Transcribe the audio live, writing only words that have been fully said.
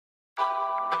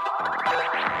Hey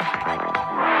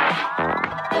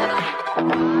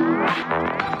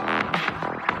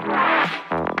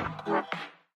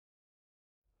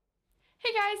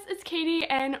guys, it's Katie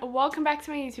and welcome back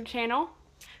to my YouTube channel.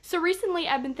 So recently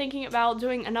I've been thinking about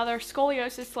doing another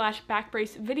scoliosis slash back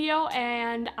brace video,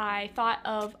 and I thought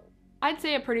of, I'd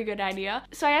say, a pretty good idea.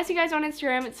 So I asked you guys on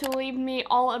Instagram to leave me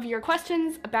all of your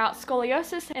questions about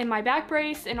scoliosis and my back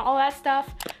brace and all that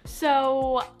stuff.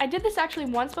 So I did this actually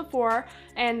once before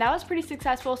and that was pretty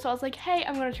successful, so I was like, hey,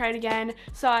 I'm gonna try it again.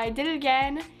 So I did it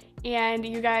again, and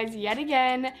you guys yet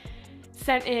again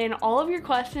sent in all of your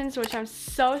questions, which I'm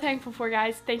so thankful for,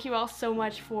 guys. Thank you all so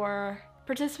much for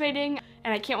participating,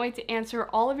 and I can't wait to answer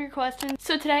all of your questions.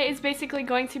 So today is basically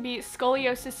going to be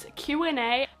scoliosis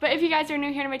Q&A, but if you guys are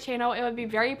new here to my channel, it would be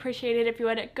very appreciated if you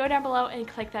would go down below and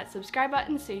click that subscribe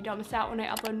button so you don't miss out when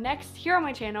I upload next here on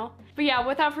my channel. But yeah,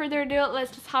 without further ado,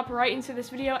 let's just hop right into this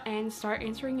video and start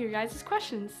answering your guys'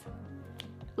 questions.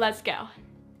 Let's go.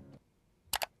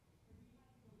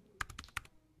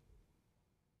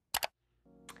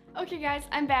 Okay guys,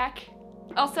 I'm back.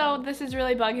 Also, this is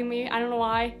really bugging me. I don't know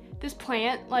why. This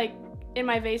plant, like, in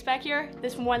my vase back here,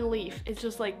 this one leaf is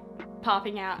just like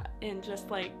popping out and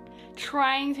just like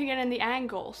trying to get in the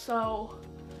angle. So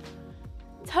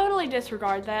totally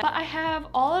disregard that. But I have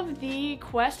all of the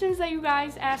questions that you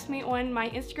guys asked me on my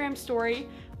Instagram story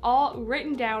all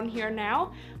written down here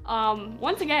now.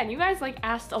 Once again, you guys like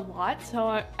asked a lot,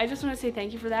 so I just want to say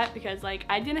thank you for that, because like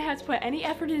I didn't have to put any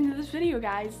effort into this video,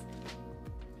 guys.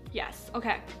 Yes,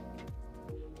 okay.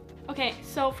 Okay,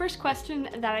 so first question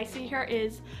that I see here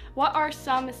is, what are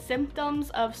some symptoms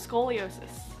of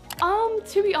scoliosis?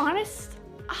 To be honest,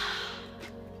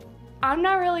 I'm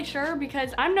not really sure,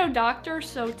 because I'm no doctor,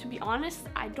 so to be honest,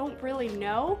 I don't really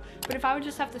know. But if I would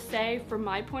just have to say, from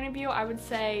my point of view, I would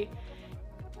say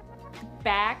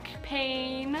back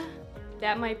pain,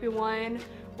 that might be one.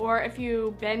 Or if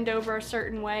you bend over a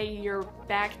certain way, your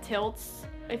back tilts.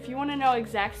 If you want to know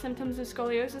exact symptoms of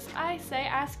scoliosis, I say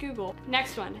ask Google.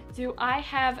 Next one, do I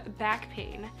have back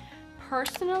pain?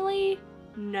 Personally,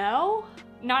 no.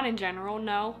 Not in general,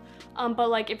 no. But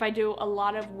like if I do a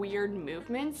lot of weird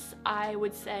movements, I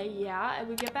would say yeah, I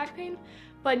would get back pain.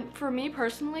 But for me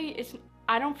personally,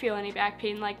 I don't feel any back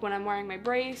pain like when I'm wearing my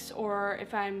brace or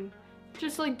if I'm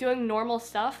just like doing normal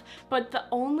stuff. But the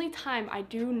only time I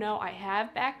do know I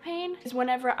have back pain is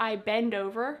whenever I bend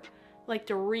over, like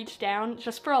to reach down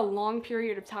just for a long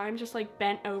period of time, just like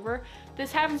bent over.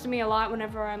 This happens to me a lot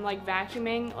whenever I'm like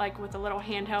vacuuming, like with a little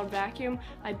handheld vacuum.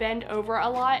 I bend over a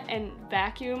lot and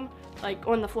vacuum like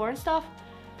on the floor and stuff.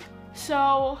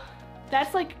 So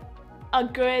that's like a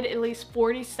good at least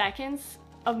 40 seconds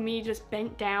of me just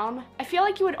bent down. I feel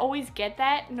like you would always get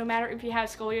that no matter if you have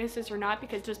scoliosis or not,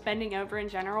 because just bending over in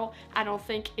general I don't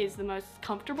think is the most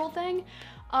comfortable thing.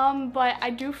 But I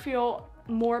do feel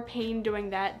more pain doing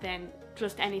that than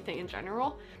just anything in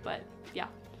general. But yeah.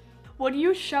 Would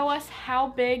you show us how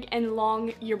big and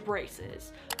long your brace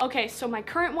is? Okay, so my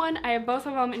current one, I have both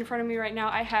of them in front of me right now.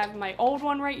 I have my old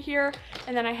one right here,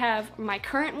 and then I have my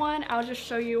current one. I'll just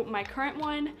show you my current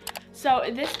one. So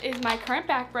this is my current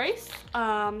back brace.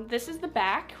 This is the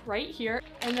back right here,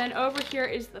 and then over here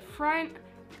is the front.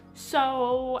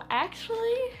 So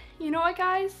actually, you know what,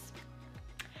 guys?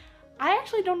 I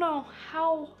actually don't know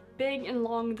how big and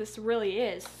long this really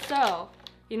is. So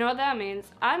you know what that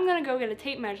means. I'm gonna go get a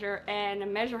tape measure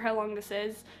and measure how long this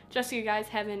is, just so you guys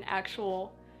have an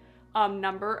actual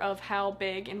number of how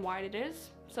big and wide it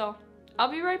is. So I'll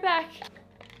be right back.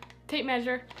 Tape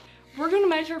measure. We're gonna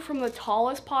measure from the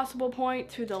tallest possible point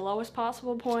to the lowest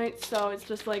possible point, so it's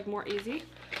just like more easy.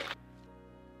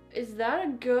 Is that a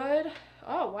good,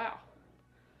 oh wow.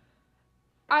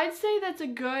 I'd say that's a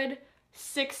good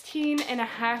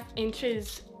 16.5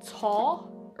 inches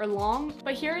tall or long,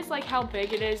 but here is like how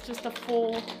big it is, just a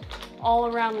full all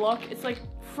around look. It's like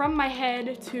from my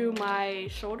head to my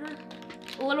shoulder,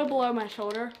 a little below my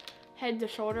shoulder, head to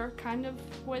shoulder kind of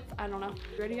width. I don't know.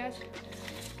 Ready, guys?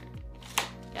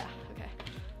 Yeah,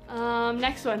 okay.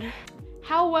 Next one.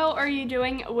 How well are you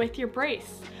doing with your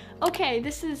brace? Okay,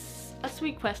 this is a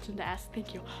sweet question to ask,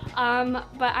 thank you.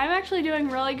 But I'm actually doing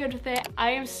really good with it.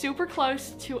 I am super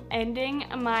close to ending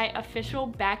my official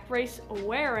back brace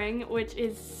wearing, which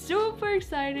is super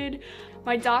excited.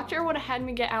 My doctor would have had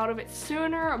me get out of it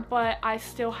sooner, but I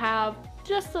still have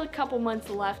just a couple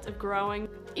months left of growing.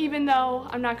 Even though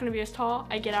I'm not gonna be as tall,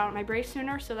 I get out of my brace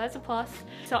sooner, so that's a plus.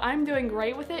 So I'm doing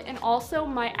great with it, and also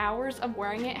my hours of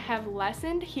wearing it have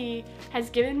lessened. He has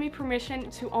given me permission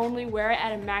to only wear it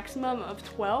at a maximum of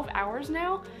 12 hours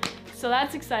now. So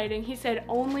that's exciting. He said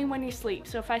only when you sleep.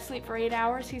 So if I sleep for 8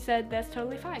 hours, he said that's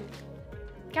totally fine.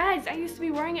 Guys, I used to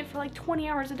be wearing it for like 20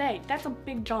 hours a day. That's a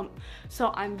big jump.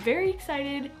 So I'm very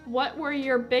excited. What were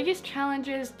your biggest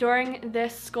challenges during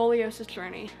this scoliosis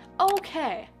journey?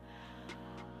 Okay.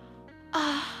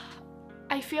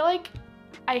 I feel like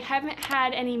I haven't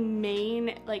had any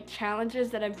main like challenges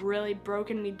that have really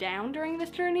broken me down during this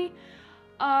journey.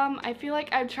 I feel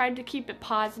like I've tried to keep it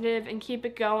positive and keep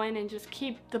it going and just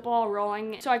keep the ball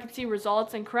rolling so I can see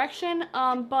results and correction.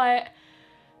 But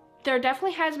there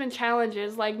definitely has been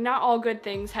challenges. Like, not all good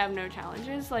things have no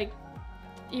challenges. Like,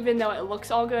 even though it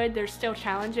looks all good, there's still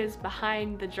challenges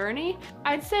behind the journey.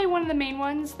 I'd say one of the main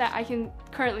ones that I can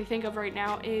currently think of right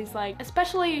now is like,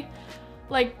 especially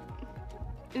like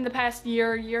in the past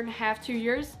year and a half, 2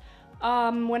 years,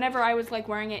 whenever I was like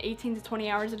wearing it 18 to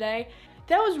 20 hours a day,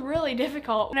 that was really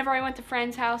difficult. Whenever I went to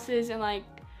friends' houses and like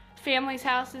family's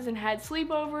houses and had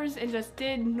sleepovers and just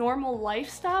did normal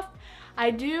life stuff, I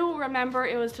do remember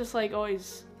it was just like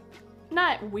always,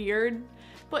 not weird,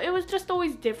 but it was just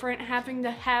always different having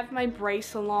to have my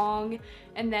brace along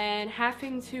and then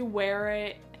having to wear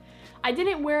it. I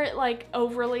didn't wear it like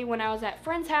overly when I was at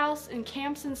friends' house and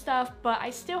camps and stuff, but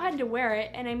I still had to wear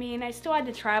it, and I mean, I still had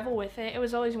to travel with it. It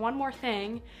was always one more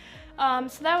thing.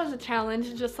 So that was a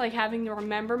challenge, just like having to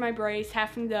remember my brace,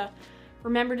 having to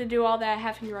remember to do all that,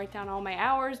 having to write down all my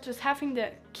hours, just having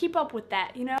to keep up with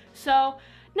that, you know? So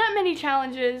not many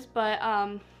challenges, but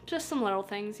just some little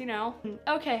things, you know?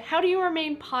 Okay, how do you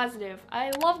remain positive? I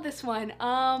love this one.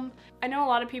 I know a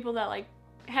lot of people that like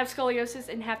have scoliosis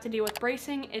and have to deal with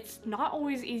bracing. It's not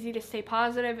always easy to stay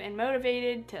positive and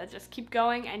motivated to just keep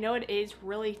going. I know it is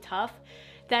really tough.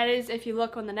 That is if you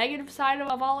look on the negative side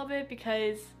of all of it,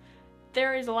 because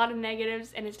there is a lot of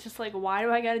negatives and it's just like, why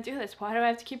do I gotta do this? Why do I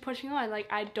have to keep pushing on? Like,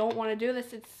 I don't want to do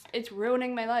this. It's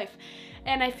ruining my life.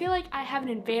 And I feel like I have an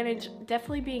advantage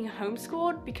definitely being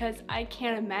homeschooled, because I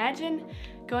can't imagine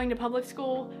going to public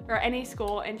school or any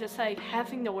school and just like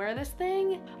having to wear this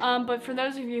thing. But for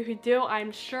those of you who do,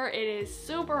 I'm sure it is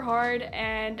super hard,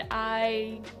 and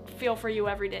I feel for you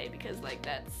every day, because like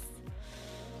that's,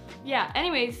 yeah.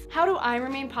 Anyways, how do I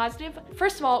remain positive?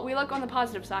 First of all, we look on the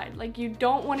positive side. Like, you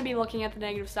don't want to be looking at the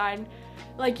negative side.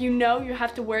 Like, you know you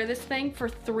have to wear this thing for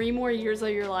 3 more years of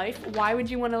your life. Why would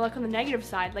you want to look on the negative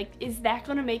side? Like, is that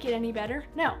going to make it any better?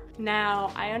 No.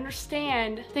 Now, I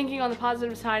understand thinking on the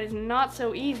positive side is not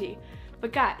so easy,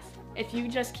 but guys, if you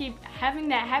just keep having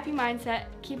that happy mindset,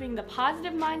 keeping the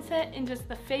positive mindset and just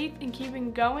the faith in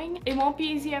keeping going, it won't be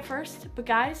easy at first, but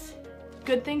guys,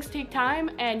 good things take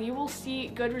time, and you will see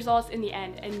good results in the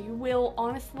end, and you will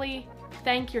honestly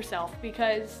thank yourself,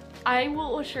 because I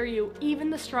will assure you, even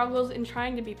the struggles in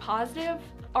trying to be positive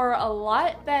are a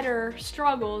lot better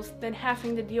struggles than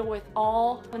having to deal with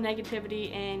all the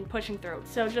negativity and pushing through.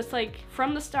 So just like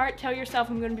from the start, tell yourself,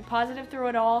 I'm going to be positive through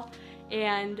it all,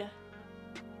 and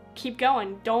keep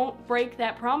going. Don't break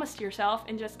that promise to yourself,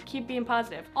 and just keep being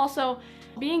positive. Also,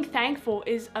 being thankful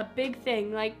is a big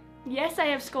thing. Like, yes, I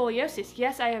have scoliosis.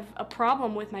 Yes, I have a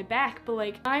problem with my back, but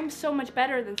like, I'm so much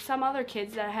better than some other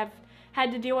kids that have had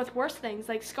to deal with worse things.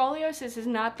 Like, scoliosis is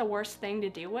not the worst thing to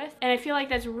deal with. And I feel like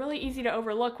that's really easy to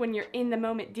overlook when you're in the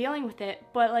moment dealing with it.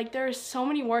 But like, there's so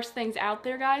many worse things out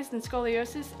there, guys, than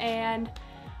scoliosis. And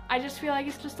I just feel like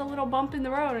it's just a little bump in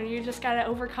the road, and you just gotta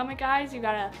overcome it, guys. You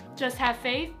gotta just have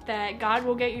faith that God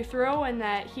will get you through, and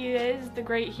that He is the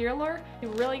great healer. You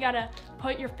really gotta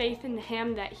put your faith in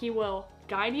Him, that He will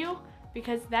guide you,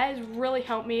 because that has really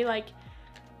helped me. Like,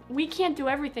 we can't do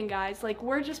everything, guys. Like,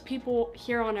 we're just people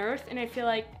here on earth, and I feel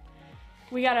like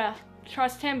we gotta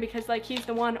trust Him, because like, He's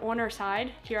the one on our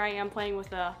side. Here I am playing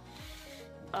with a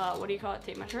what do you call it,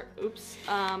 tape measure? Oops.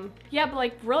 Yeah, but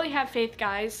like, really have faith,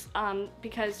 guys,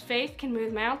 because faith can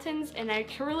move mountains, and I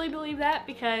truly believe that,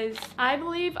 because I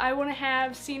believe I wouldn't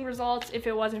have seen results if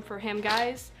it wasn't for Him,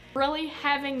 guys. Really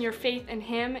having your faith in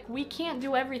Him. We can't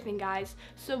do everything, guys,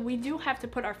 so we do have to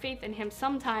put our faith in Him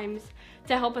sometimes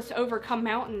to help us overcome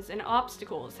mountains and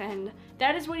obstacles, and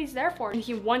that is what He's there for, and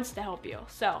He wants to help you.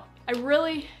 So I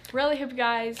really hope you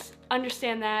guys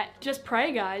understand that. Just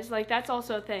pray, guys. Like, that's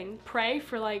also a thing. Pray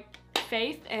for like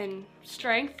faith and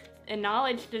strength and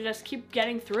knowledge to just keep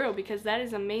getting through, because that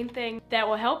is the main thing that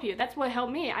will help you. That's what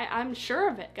helped me. I'm sure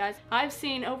of it, guys. I've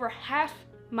seen over half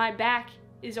my back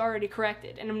is already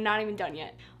corrected, and I'm not even done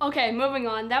yet. Okay, moving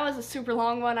on. That was a super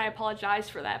long one. I apologize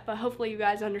for that, but hopefully you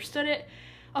guys understood it.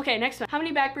 Okay, next one. How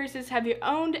many back braces have you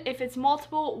owned? If it's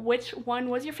multiple, which one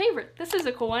was your favorite? This is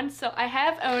a cool one. So I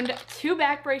have owned 2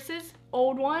 back braces,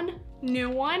 old one, new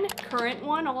one, current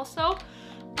one also.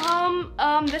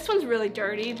 This one's really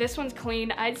dirty. This one's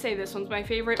clean. I'd say this one's my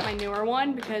favorite, my newer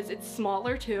one, because it's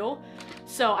smaller too.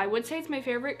 So I would say it's my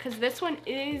favorite because this one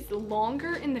is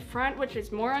longer in the front, which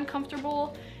is more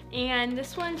uncomfortable. And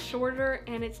this one's shorter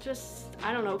and it's just,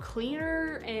 I don't know,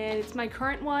 cleaner, and it's my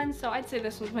current one. So I'd say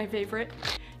this one's my favorite.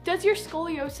 Does your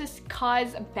scoliosis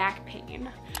cause back pain?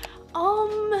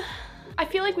 I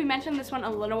feel like we mentioned this one a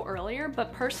little earlier,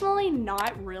 but personally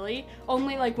not really.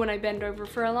 Only like when I bend over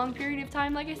for a long period of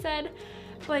time, like I said.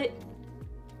 But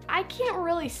I can't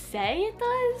really say it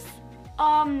does.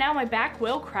 Now my back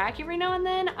will crack every now and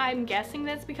then. I'm guessing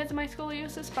that's because of my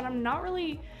scoliosis, but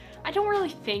I don't really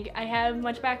think I have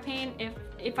much back pain.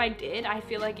 If I did, I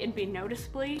feel like it'd be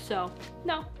noticeably, so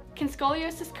no. Can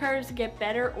scoliosis curves get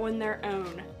better on their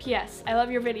own? P.S. I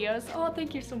love your videos. Oh,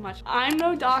 thank you so much. I'm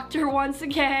no doctor once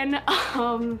again,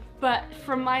 but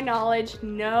from my knowledge,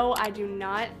 no, I do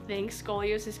not think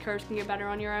scoliosis curves can get better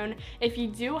on your own. If you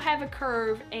do have a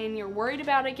curve and you're worried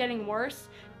about it getting worse,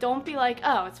 don't be like,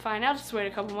 oh, it's fine, I'll just wait a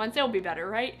couple months, it'll be better,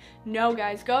 right? No,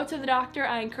 guys, go to the doctor.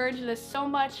 I encourage this so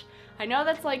much. I know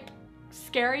that's like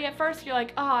scary at first. You're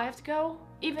like, oh, I have to go?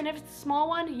 Even if it's a small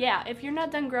one? Yeah, if you're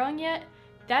not done growing yet,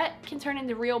 that can turn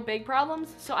into real big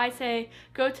problems. So I say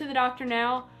go to the doctor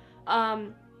now,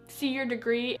 see your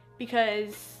degree,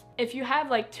 because if you have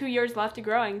like 2 years left of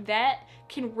growing, that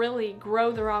can really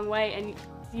grow the wrong way, and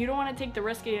you don't want to take the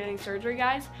risk of getting surgery,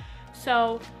 guys.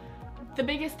 So the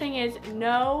biggest thing is,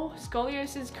 no,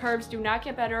 scoliosis curves do not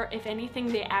get better. If anything,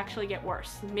 they actually get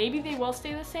worse. Maybe they will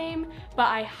stay the same, but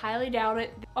I highly doubt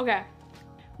it. Okay.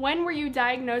 When were you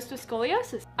diagnosed with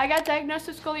scoliosis? I got diagnosed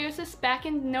with scoliosis back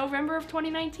in November of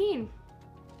 2019.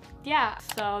 Yeah,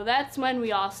 so that's when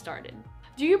we all started.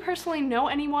 Do you personally know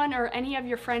anyone or any of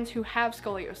your friends who have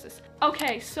scoliosis?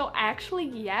 Okay, so actually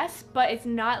yes, but it's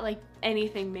not like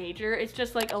anything major. It's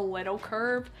just like a little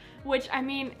curve, which, I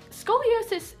mean,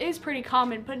 scoliosis is pretty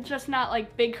common, but just not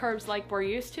like big curves like we're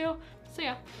used to. So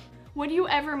yeah. Would you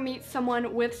ever meet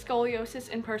someone with scoliosis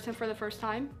in person for the first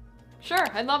time? Sure,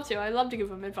 I'd love to. I'd love to give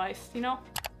them advice, you know?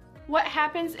 What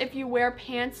happens if you wear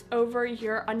pants over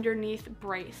your underneath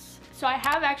brace? So I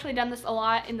have actually done this a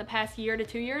lot in the past year to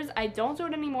 2 years. I don't do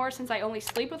it anymore since I only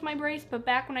sleep with my brace, but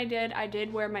back when I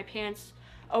did wear my pants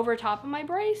over top of my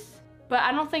brace. But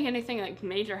I don't think anything like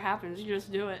major happens, you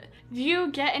just do it. Do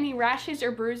you get any rashes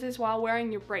or bruises while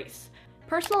wearing your brace?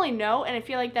 Personally, no, and I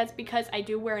feel like that's because I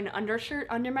do wear an undershirt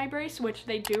under my brace, which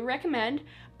they do recommend,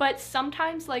 but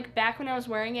sometimes, like back when I was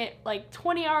wearing it like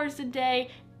 20 hours a day,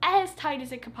 as tight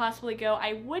as it could possibly go,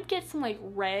 I would get some like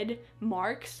red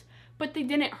marks, but they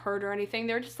didn't hurt or anything.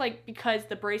 They're just like because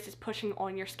the brace is pushing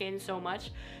on your skin so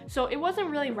much. So it wasn't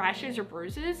really rashes or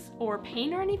bruises or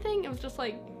pain or anything. It was just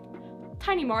like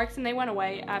tiny marks, and they went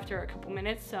away after a couple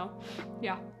minutes, so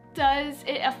yeah. Does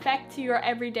it affect your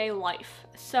everyday life?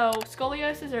 So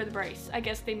scoliosis or the brace? I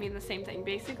guess they mean the same thing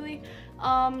basically.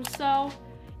 So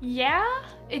yeah,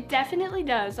 it definitely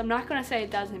does. I'm not gonna say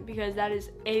it doesn't, because that is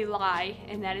a lie,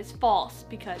 and that is false,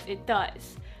 because it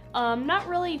does. Not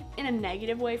really in a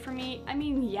negative way for me. I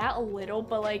mean, yeah, a little,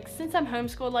 but like since I'm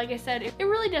homeschooled, like I said, it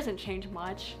really doesn't change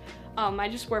much. I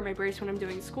just wear my brace when I'm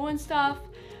doing school and stuff,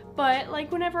 but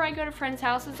like whenever I go to friends'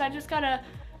 houses, I just gotta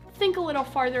think a little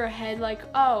farther ahead, like,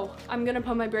 oh, I'm gonna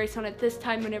put my brace on at this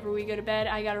time whenever we go to bed.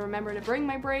 I gotta remember to bring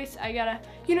my brace. I gotta,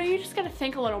 you know, you just gotta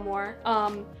think a little more.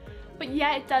 But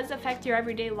yeah, it does affect your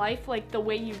everyday life, like the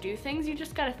way you do things. You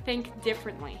just gotta think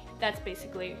differently. That's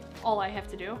basically all I have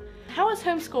to do. How is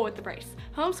homeschool with the brace?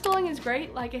 Homeschooling is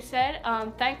great, like I said.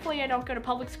 Thankfully, I don't go to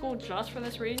public school just for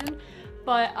this reason,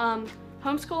 but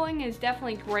homeschooling is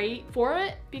definitely great for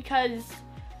it, because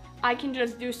I can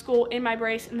just do school in my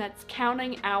brace, and that's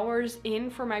counting hours in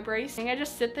for my brace. And I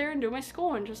just sit there and do my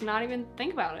school and just not even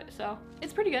think about it. So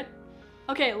it's pretty good.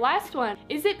 Okay, last one.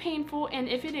 Is it painful? And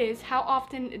if it is, how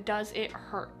often does it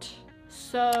hurt?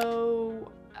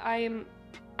 So I am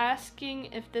asking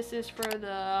if this is for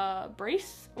the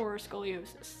brace or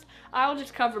scoliosis. I'll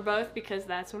just cover both because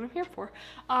that's what I'm here for.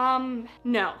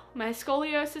 No, my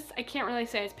scoliosis, I can't really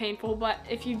say it's painful, but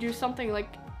if you do something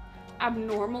like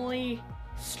abnormally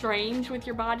strange with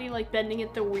your body, like bending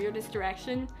it the weirdest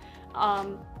direction,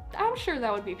 I'm sure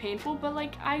that would be painful, but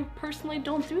like I personally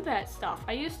don't do that stuff.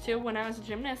 I used to when I was a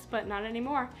gymnast, but not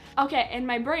anymore. Okay, and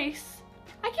my brace,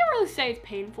 I can't really say it's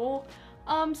painful.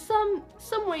 Some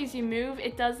ways you move,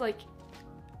 it does like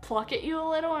pluck at you a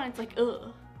little, and it's like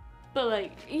ugh. But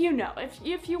like, you know,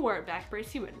 if you wear a back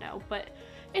brace, you would know. But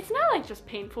it's not like just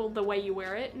painful the way you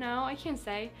wear it. No, I can't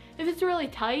say. If it's really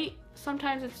tight,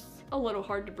 sometimes it's a little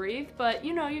hard to breathe, but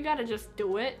you know, you gotta just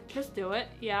do it. Just do it,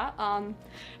 yeah.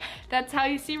 That's how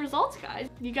you see results, guys.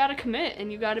 You gotta commit,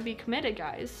 and you gotta be committed,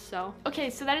 guys. So, okay,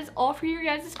 so that is all for your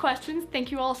guys' questions.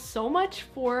 Thank you all so much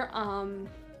for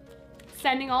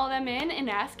sending all of them in and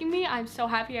asking me. I'm so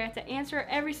happy I got to answer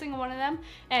every single one of them,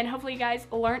 and hopefully you guys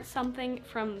learned something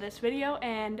from this video,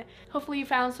 and hopefully you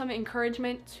found some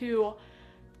encouragement to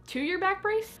your back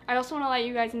brace. I also want to let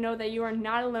you guys know that you are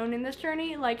not alone in this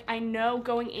journey. Like, I know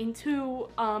going into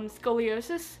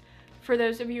scoliosis, for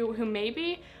those of you who may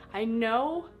be, I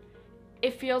know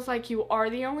it feels like you are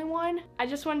the only one. I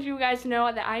just wanted you guys to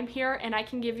know that I'm here and I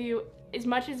can give you as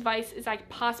much advice as I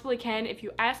possibly can if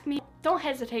you ask me. Don't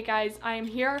hesitate, guys. I am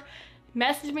here.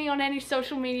 Message me on any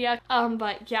social media.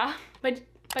 But yeah, but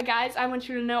guys, I want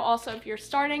you to know also, if you're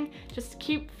starting, just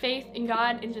keep faith in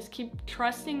God and just keep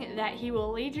trusting that He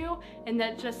will lead you, and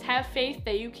that just have faith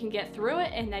that you can get through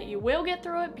it and that you will get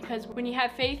through it, because when you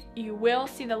have faith, you will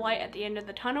see the light at the end of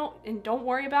the tunnel, and don't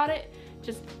worry about it.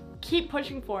 Just keep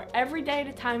pushing for it every day at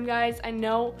a time, guys. I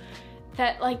know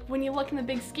that, like, when you look in the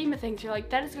big scheme of things, you're like,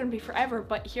 that is going to be forever,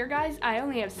 but here, guys, I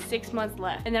only have 6 months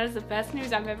left, and that is the best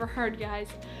news I've ever heard, guys.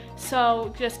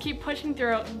 So just keep pushing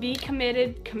through, be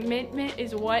committed. Commitment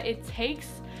is what it takes,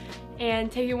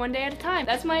 and take it one day at a time.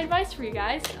 That's my advice for you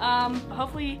guys.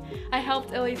 Hopefully I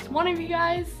helped at least one of you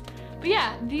guys. But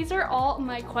yeah, these are all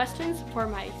my questions for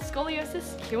my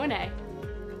scoliosis Q&A.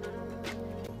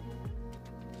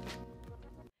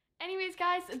 Anyways,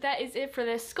 guys, that is it for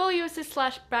this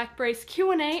scoliosis / back brace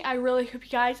Q&A. I really hope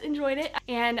you guys enjoyed it,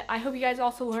 and I hope you guys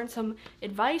also learned some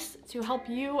advice to help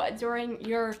you during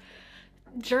your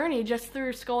journey just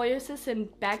through scoliosis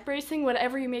and back bracing,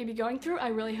 whatever you may be going through. I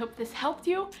really hope this helped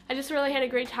you. I just really had a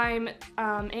great time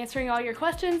answering all your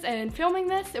questions and filming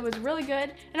this. It was really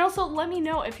good. And also, let me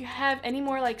know if you have any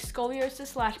more like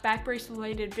scoliosis / back brace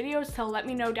related videos, so let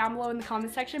me know down below in the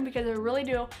comment section, because I really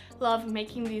do love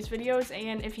making these videos,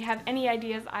 and if you have any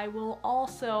ideas, I will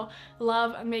also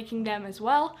love making them as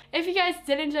well. If you guys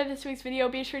did enjoy this week's video,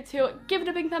 be sure to give it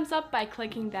a big thumbs up by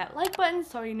clicking that like button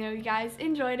so you know you guys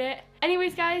enjoyed it.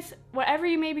 Anyways, guys, whatever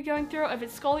you may be going through, if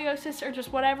it's scoliosis or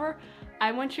just whatever,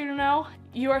 I want you to know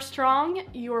you are strong,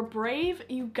 you are brave,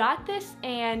 you got this,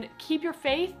 and keep your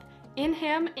faith in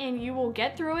Him, and you will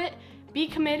get through it. Be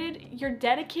committed, you're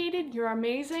dedicated, you're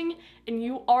amazing, and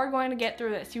you are going to get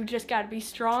through this. You just gotta be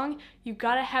strong. You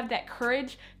gotta have that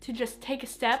courage to just take a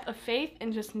step of faith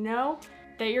and just know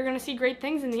that you're gonna see great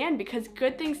things in the end, because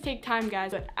good things take time,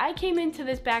 guys. But I came into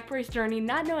this back brace journey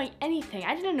not knowing anything.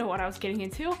 I didn't know what I was getting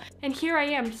into, and here I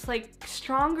am, just like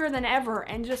stronger than ever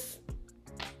and just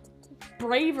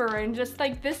braver, and just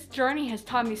like this journey has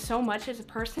taught me so much as a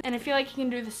person, and I feel like you can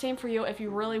do the same for you if you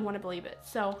really want to believe it.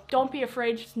 So don't be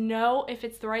afraid, just know if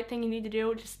it's the right thing you need to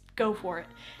do, just go for it.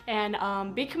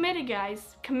 And be committed,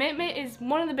 guys. Commitment is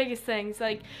one of the biggest things.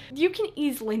 Like, you can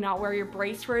easily not wear your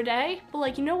brace for a day, but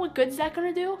like, you know what good is that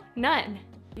gonna do? None.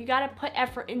 You gotta put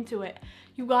effort into it.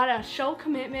 You gotta show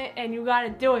commitment, and you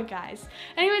gotta do it, guys.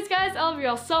 Anyways, guys, I love you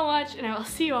all so much, and I will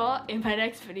see you all in my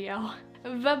next video.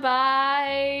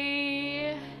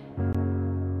 Bye-bye.